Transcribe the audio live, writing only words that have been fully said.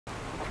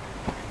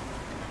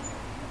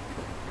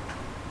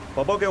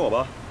把包给我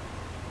吧，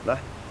来，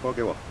包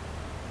给我。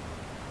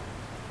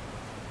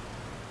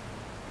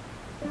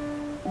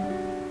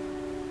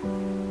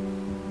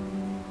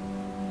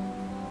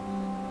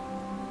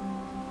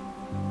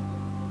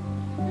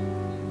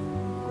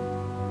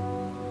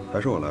还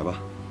是我来吧。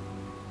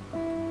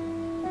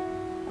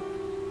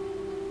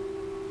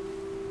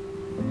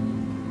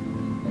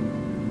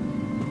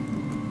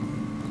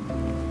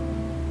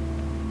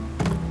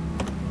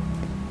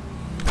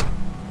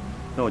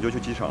那我就去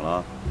机场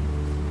了。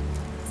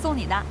送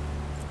你的。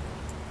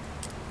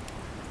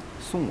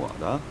送我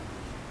的？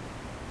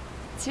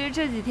其实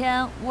这几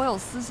天我有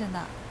私心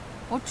的，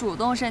我主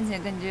动申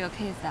请跟你这个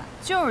case，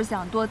 就是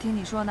想多听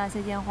你说的那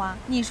些烟花，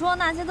你说的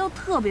那些都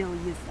特别有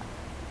意思。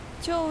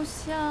 就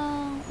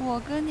像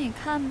我跟你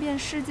看遍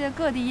世界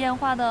各地烟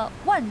花的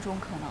万种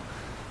可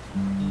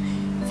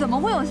能，怎么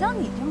会有像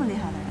你这么厉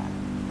害的人？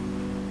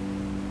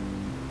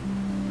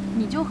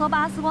你就和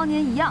巴斯光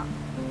年一样，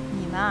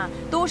你们啊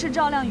都是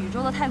照亮宇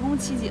宙的太空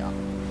奇景。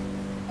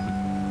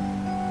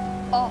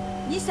哦，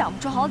你想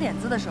不出好点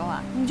子的时候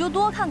啊，你就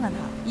多看看他，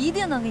一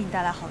定能给你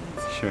带来好运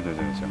气。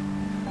行，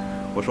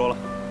我说了，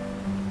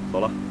走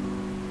了，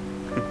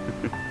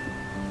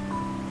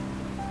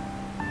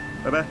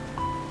拜拜。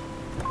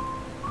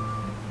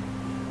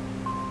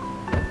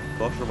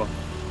 走，师傅。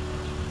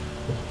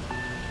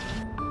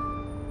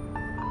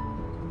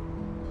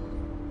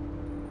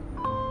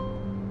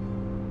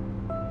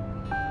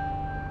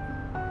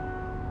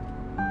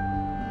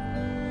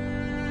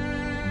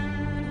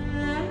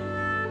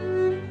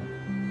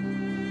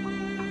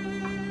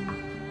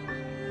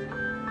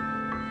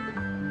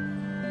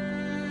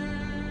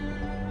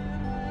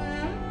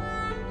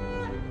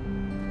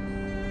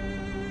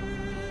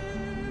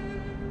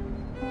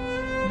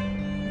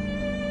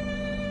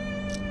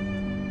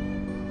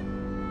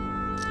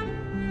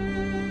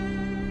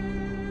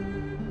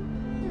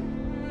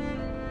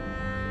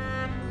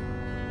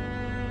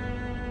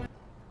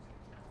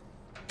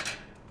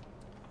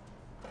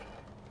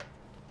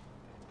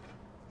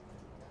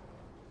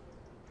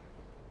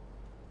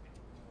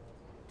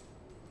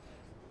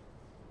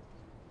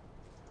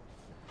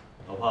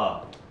老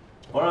婆，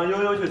我让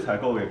悠悠去采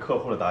购给客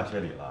户的答谢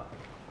礼了，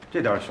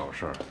这点小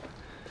事儿，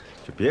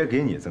就别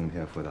给你增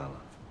添负担了。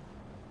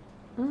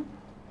嗯，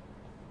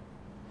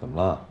怎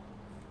么了？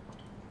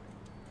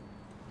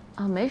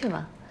啊，没什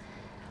么。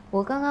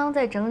我刚刚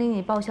在整理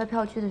你报销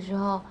票据的时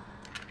候，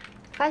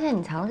发现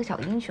你藏了个小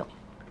英雄。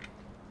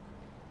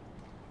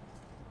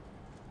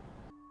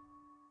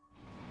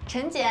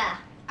陈姐，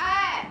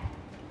哎，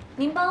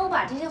您帮我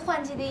把这些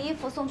换季的衣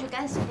服送去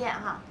干洗店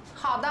哈。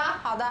好的，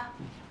好的。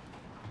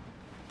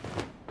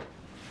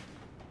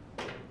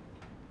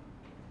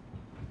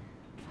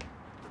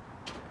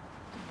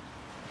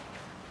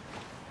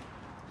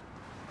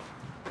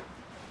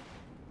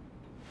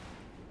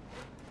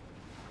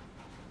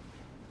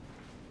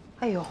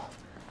 哎呦，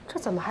这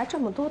怎么还这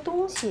么多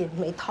东西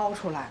没掏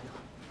出来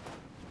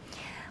呢？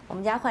我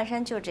们家幻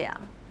山就这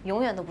样，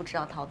永远都不知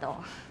道掏兜。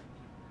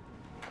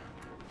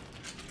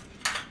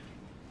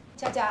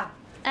佳佳，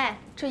哎，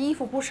这衣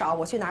服不少，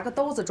我去拿个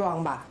兜子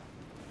装吧。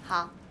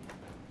好。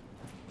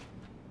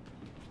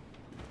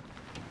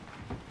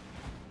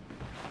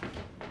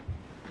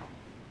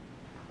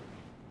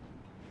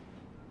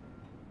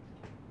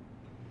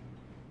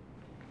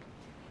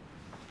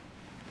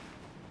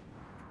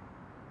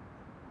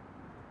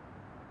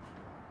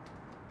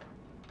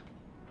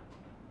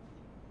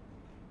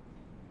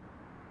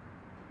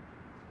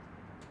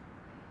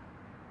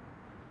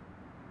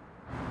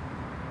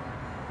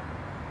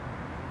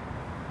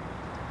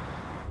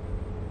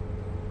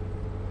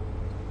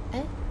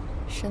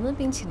什么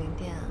冰淇淋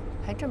店啊？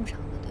排这么长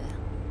的队啊？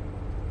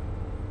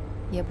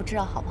也不知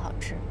道好不好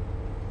吃。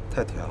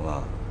太甜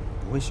了，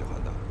不会喜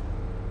欢的。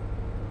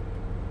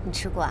你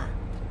吃过啊？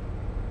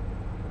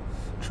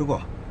吃过。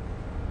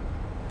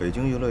北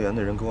京游乐园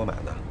的人给我买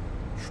的，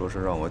说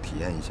是让我体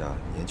验一下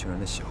年轻人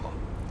的喜好。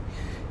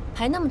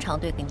排那么长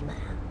队给你买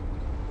啊？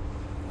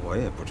我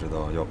也不知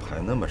道要排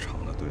那么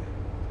长的队，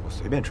我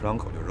随便吃两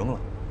口就扔了。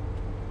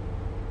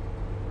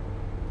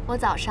我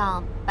早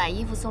上把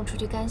衣服送出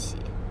去干洗。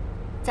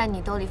 在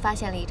你兜里发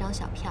现了一张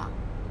小票，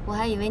我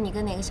还以为你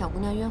跟哪个小姑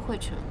娘约会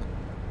去了呢。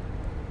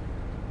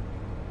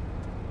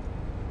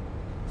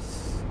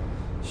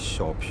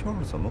小票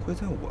怎么会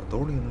在我兜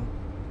里呢？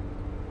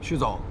徐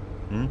总，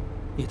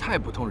你太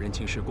不通人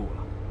情世故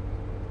了。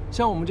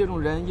像我们这种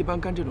人，一般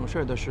干这种事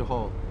儿的时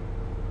候，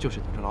就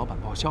是等着老板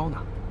报销呢。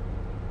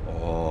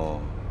哦，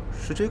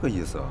是这个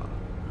意思啊。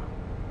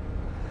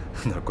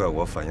那怪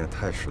我反应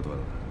太迟钝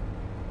了。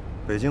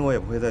北京我也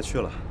不会再去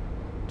了，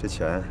这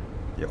钱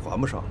也还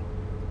不上。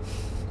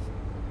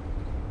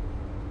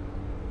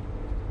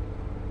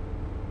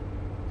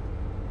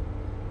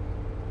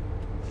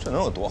 这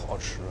能有多好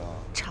吃啊？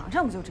尝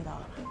尝不就知道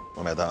了吗？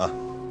我买单啊！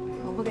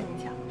我不跟你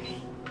抢。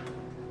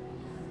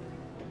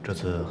这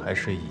次还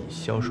是以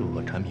销售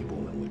和产品部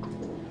门为主。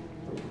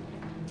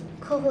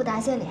客户答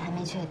谢礼还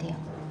没确定，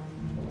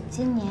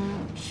今年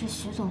是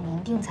徐总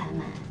明定采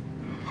买，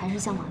还是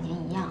像往年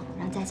一样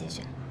让佳姐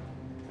选？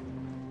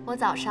我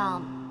早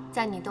上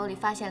在你兜里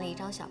发现了一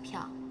张小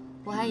票，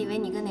我还以为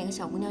你跟哪个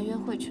小姑娘约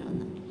会去了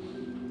呢。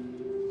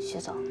徐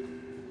总，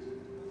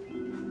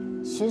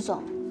徐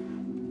总，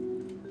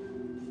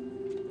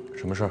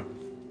什么事儿？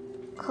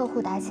客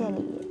户答谢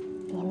里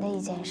您的意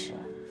见是？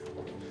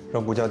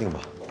让顾佳定吧。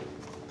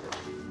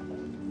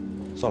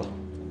算了，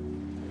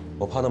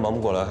我怕他忙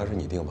不过来，还是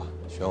你定吧。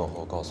选好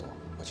后告诉我，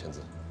我签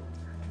字。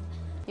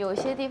有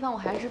些地方我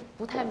还是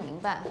不太明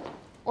白，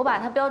我把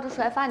它标注出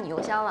来发你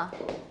邮箱了，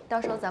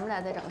到时候咱们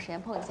俩再找个时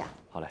间碰一下。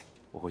好嘞，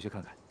我回去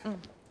看看。嗯。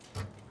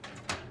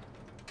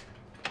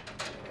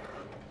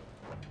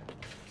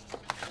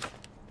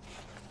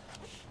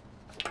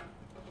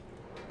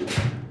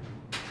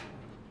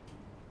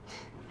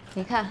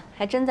你看，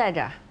还真在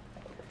这儿。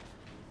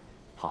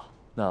好，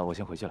那我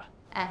先回去了。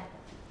哎。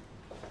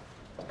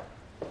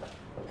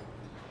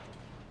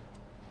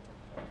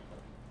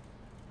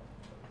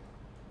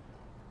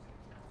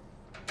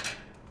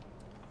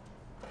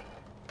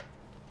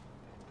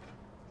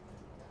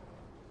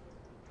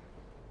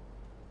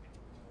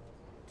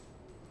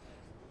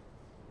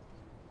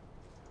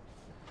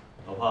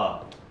老婆，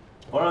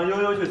我让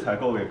悠悠去采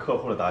购给客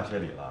户的答谢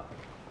礼了，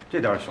这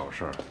点小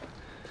事儿，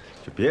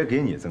就别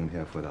给你增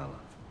添负担了。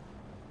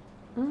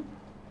嗯？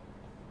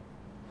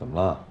怎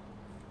么了？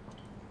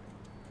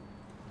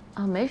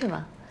啊，没什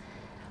么。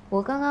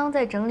我刚刚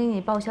在整理你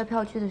报销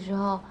票据的时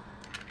候，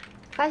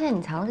发现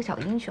你藏了个小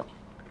英雄。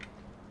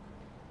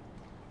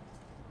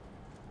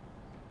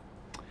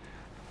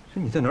这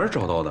你在哪儿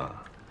找到的？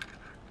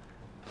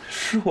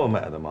是我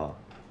买的吗？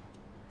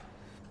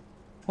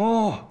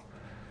哦。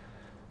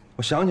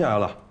我想起来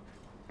了，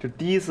这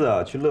第一次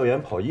啊去乐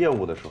园跑业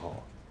务的时候，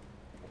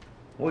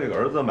我给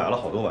儿子买了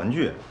好多玩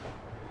具，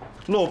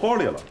落我包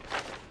里了。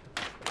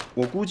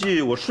我估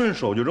计我顺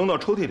手就扔到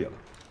抽屉里了。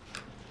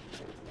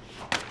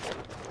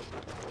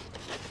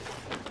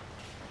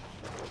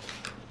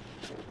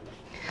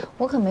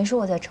我可没说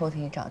我在抽屉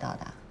里找到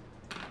的。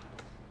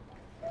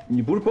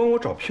你不是帮我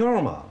找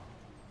票吗？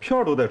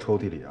票都在抽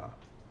屉里啊。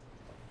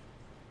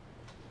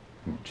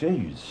你这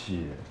语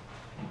气，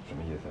什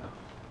么意思呀？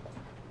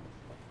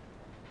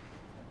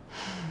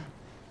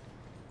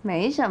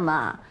没什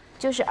么，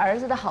就是儿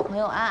子的好朋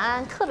友安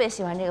安特别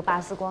喜欢这个巴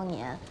斯光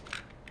年，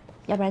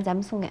要不然咱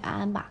们送给安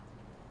安吧。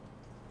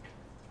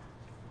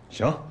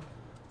行，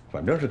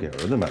反正是给儿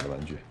子买的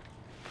玩具，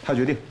他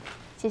决定。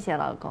谢谢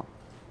老公。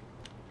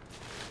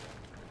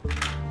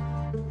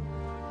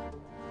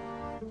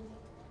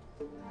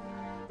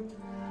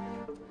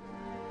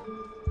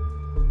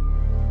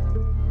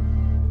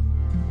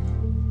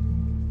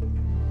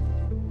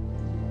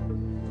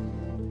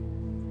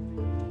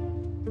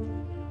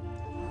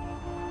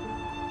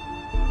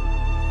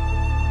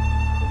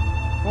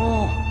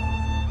哦，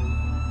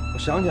我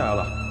想起来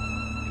了，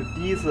这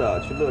第一次啊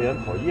去乐园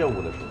跑业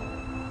务的时候，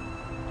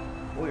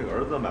我给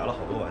儿子买了好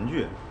多玩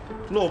具，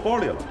落我包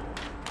里了。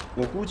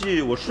我估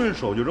计我顺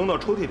手就扔到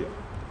抽屉里了。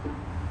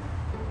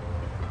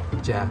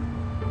姐，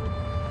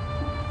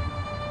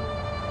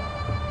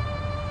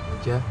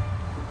姐，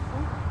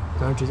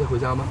咱们直接回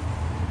家吗？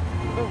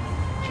嗯，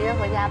直接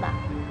回家吧。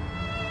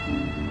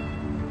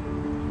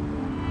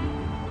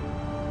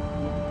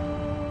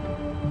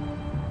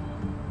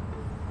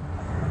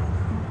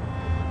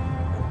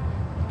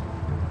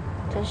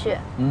陈旭，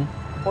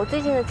我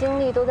最近的精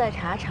力都在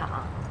茶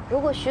厂，如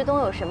果徐总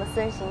有什么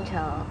私人行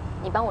程，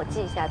你帮我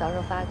记一下，到时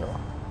候发给我。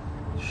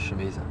什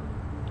么意思？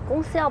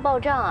公司要报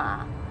账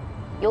啊，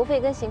邮费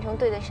跟行程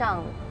对得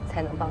上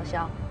才能报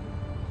销。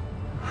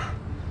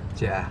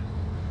姐，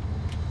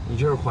你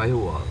这是怀疑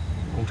我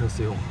公车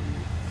私用吗？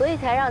所以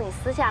才让你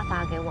私下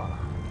发给我嘛。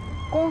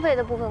公费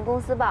的部分公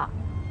司报，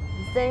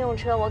你私人用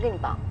车我给你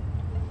报。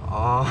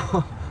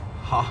哦，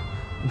好，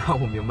那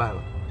我明白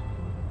了。